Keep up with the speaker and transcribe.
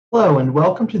Hello and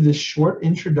welcome to this short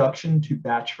introduction to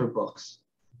Batch for Books.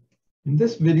 In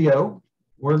this video,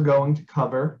 we're going to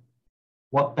cover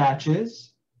what Batch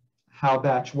is, how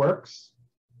Batch works,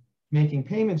 making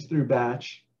payments through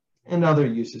Batch, and other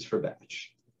uses for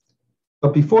Batch.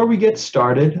 But before we get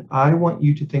started, I want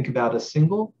you to think about a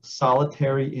single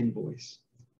solitary invoice.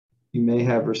 You may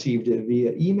have received it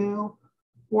via email,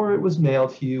 or it was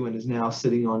mailed to you and is now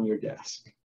sitting on your desk.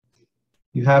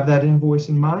 You have that invoice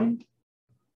in mind?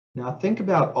 Now think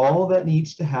about all that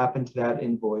needs to happen to that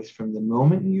invoice from the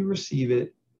moment you receive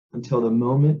it until the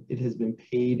moment it has been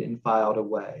paid and filed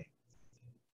away.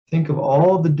 Think of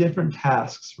all the different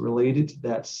tasks related to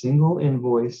that single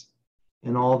invoice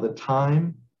and all the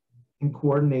time and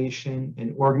coordination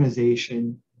and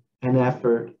organization and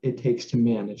effort it takes to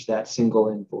manage that single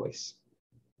invoice.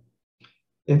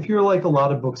 If you're like a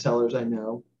lot of booksellers I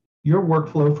know, your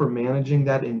workflow for managing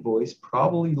that invoice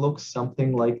probably looks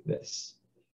something like this.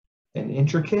 An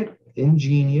intricate,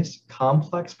 ingenious,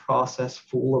 complex process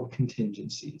full of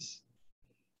contingencies.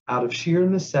 Out of sheer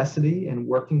necessity and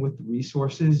working with the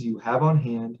resources you have on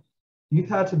hand, you've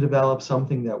had to develop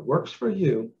something that works for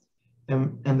you,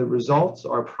 and the results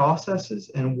are processes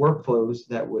and workflows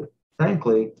that would,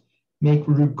 frankly, make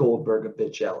Rube Goldberg a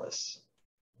bit jealous.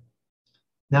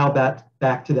 Now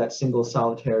back to that single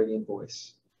solitary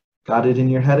invoice. Got it in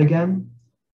your head again?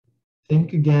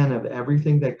 Think again of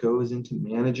everything that goes into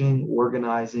managing,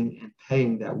 organizing, and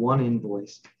paying that one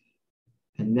invoice,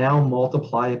 and now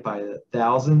multiply it by the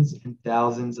thousands and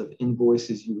thousands of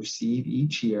invoices you receive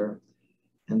each year,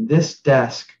 and this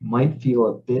desk might feel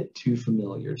a bit too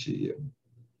familiar to you.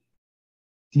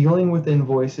 Dealing with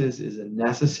invoices is a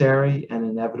necessary and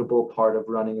inevitable part of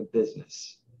running a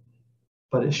business,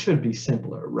 but it should be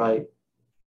simpler, right?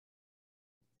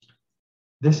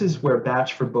 This is where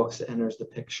Batch for Books enters the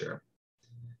picture.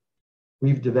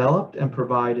 We've developed and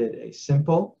provided a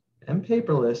simple and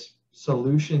paperless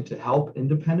solution to help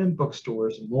independent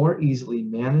bookstores more easily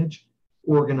manage,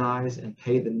 organize, and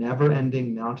pay the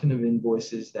never-ending mountain of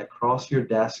invoices that cross your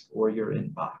desk or your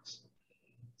inbox.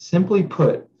 Simply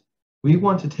put, we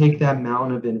want to take that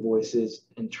mountain of invoices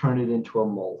and turn it into a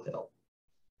molehill.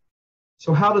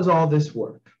 So how does all this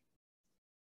work?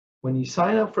 When you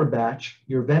sign up for Batch,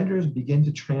 your vendors begin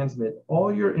to transmit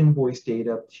all your invoice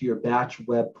data to your Batch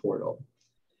web portal.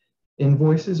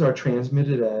 Invoices are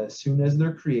transmitted as soon as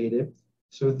they're created,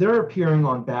 so they're appearing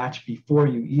on Batch before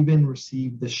you even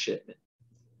receive the shipment.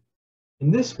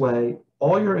 In this way,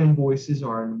 all your invoices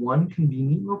are in one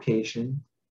convenient location,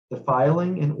 the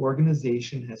filing and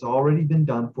organization has already been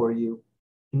done for you,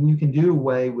 and you can do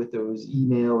away with those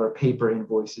email or paper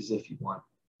invoices if you want.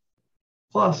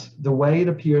 Plus, the way it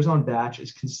appears on Batch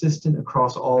is consistent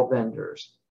across all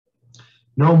vendors.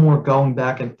 No more going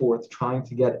back and forth trying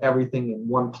to get everything in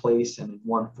one place and in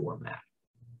one format.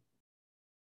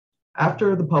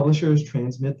 After the publishers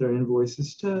transmit their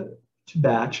invoices to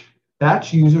Batch,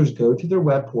 Batch users go to their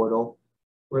web portal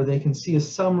where they can see a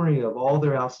summary of all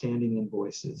their outstanding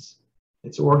invoices.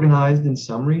 It's organized in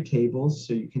summary tables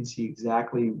so you can see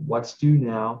exactly what's due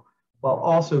now, while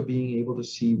also being able to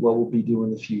see what will be due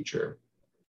in the future.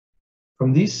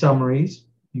 From these summaries,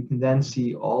 you can then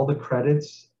see all the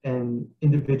credits and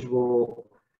individual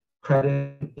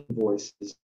credit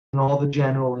invoices and all the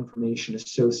general information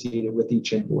associated with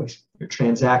each invoice, your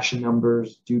transaction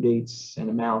numbers, due dates, and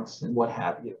amounts, and what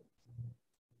have you.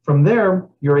 From there,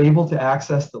 you're able to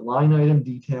access the line item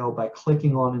detail by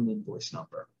clicking on an invoice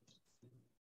number.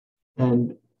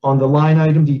 And on the line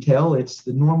item detail, it's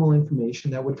the normal information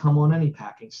that would come on any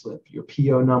packing slip, your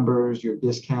PO numbers, your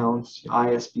discounts, your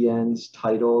ISBNs,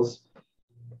 titles.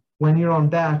 When you're on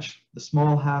Batch, the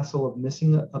small hassle of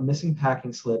missing a missing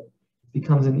packing slip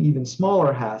becomes an even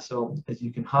smaller hassle as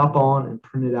you can hop on and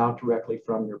print it out directly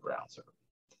from your browser.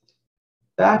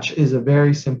 Batch is a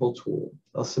very simple tool,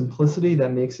 a simplicity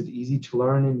that makes it easy to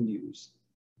learn and use.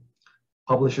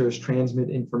 Publishers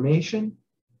transmit information,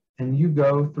 and you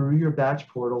go through your Batch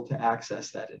portal to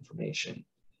access that information.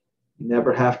 You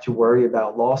never have to worry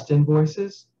about lost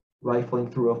invoices, rifling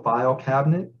through a file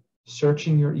cabinet,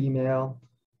 searching your email,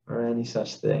 or any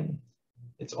such thing.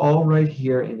 It's all right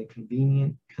here in a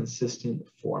convenient, consistent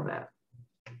format.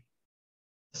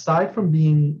 Aside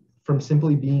from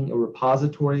simply being a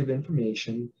repository of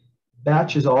information,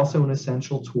 Batch is also an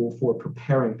essential tool for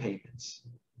preparing payments.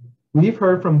 We've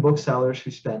heard from booksellers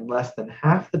who spend less than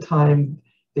half the time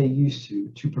they used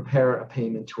to prepare a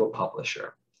payment to a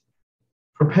publisher.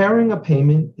 Preparing a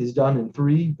payment is done in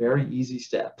 3 very easy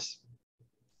steps.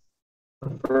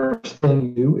 The first thing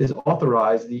you do is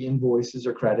authorize the invoices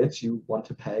or credits you want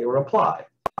to pay or apply.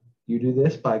 You do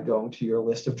this by going to your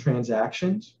list of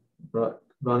transactions,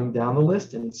 running down the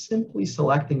list and simply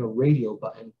selecting a radio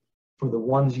button for the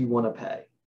ones you want to pay.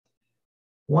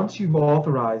 Once you've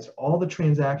authorized all the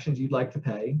transactions you'd like to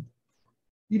pay,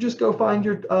 you just go find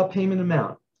your payment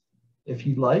amount. If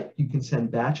you'd like, you can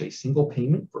send batch a single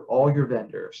payment for all your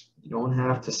vendors. You don't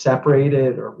have to separate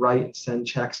it or write and send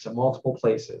checks to multiple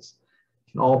places.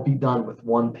 It can all be done with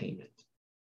one payment.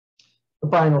 The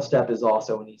final step is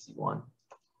also an easy one.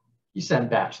 You send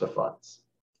batch the funds.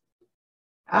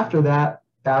 After that,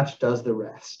 batch does the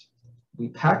rest. We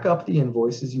pack up the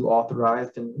invoices you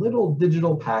authorized in little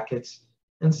digital packets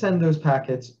and send those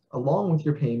packets along with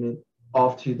your payment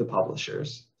off to the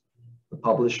publishers. The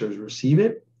publishers receive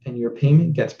it and your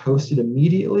payment gets posted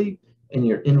immediately and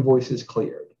your invoice is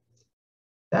cleared.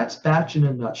 That's batch in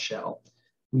a nutshell.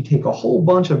 We take a whole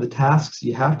bunch of the tasks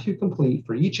you have to complete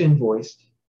for each invoice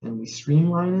and we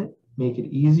streamline it, make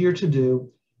it easier to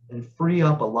do, and free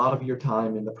up a lot of your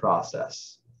time in the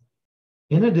process.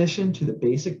 In addition to the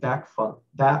basic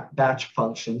batch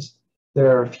functions,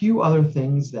 there are a few other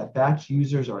things that batch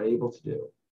users are able to do.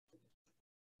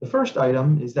 The first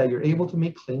item is that you're able to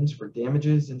make claims for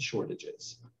damages and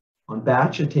shortages. On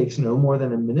batch, it takes no more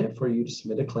than a minute for you to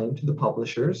submit a claim to the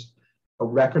publishers. A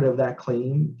record of that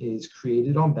claim is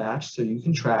created on batch so you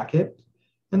can track it,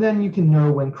 and then you can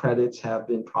know when credits have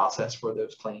been processed for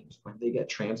those claims when they get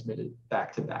transmitted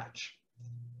back to batch.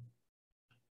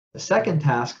 The second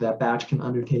task that batch can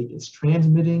undertake is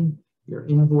transmitting your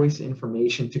invoice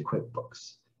information to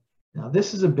QuickBooks. Now,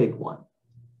 this is a big one.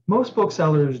 Most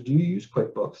booksellers do use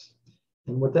QuickBooks,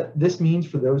 and what this means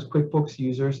for those QuickBooks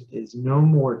users is no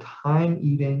more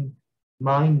time-eating,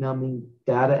 mind-numbing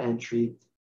data entry,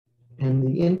 and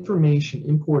the information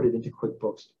imported into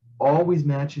QuickBooks always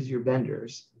matches your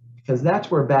vendors because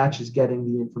that's where batch is getting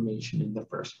the information in the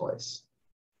first place.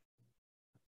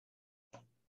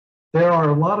 There are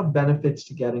a lot of benefits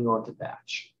to getting onto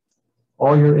batch.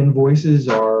 All your invoices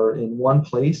are in one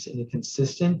place in a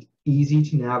consistent, easy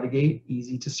to navigate,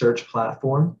 easy to search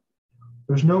platform.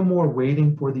 There's no more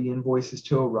waiting for the invoices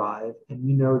to arrive, and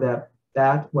you know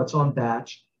that what's on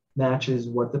batch matches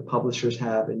what the publishers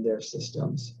have in their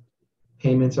systems.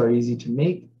 Payments are easy to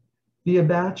make via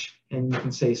batch, and you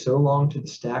can say so long to the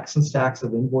stacks and stacks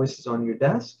of invoices on your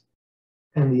desk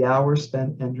and the hours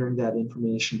spent entering that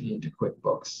information into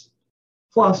QuickBooks.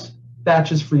 Plus,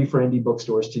 batch is free for indie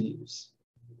bookstores to use.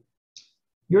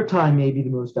 Your time may be the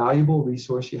most valuable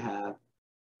resource you have,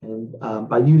 and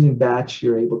by using batch,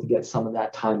 you're able to get some of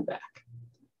that time back.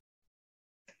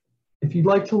 If you'd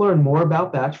like to learn more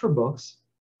about Batch for Books,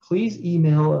 please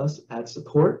email us at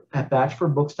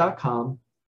support@batchforbooks.com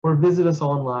or visit us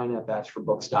online at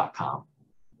batchforbooks.com.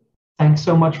 Thanks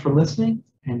so much for listening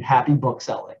and happy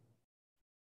bookselling.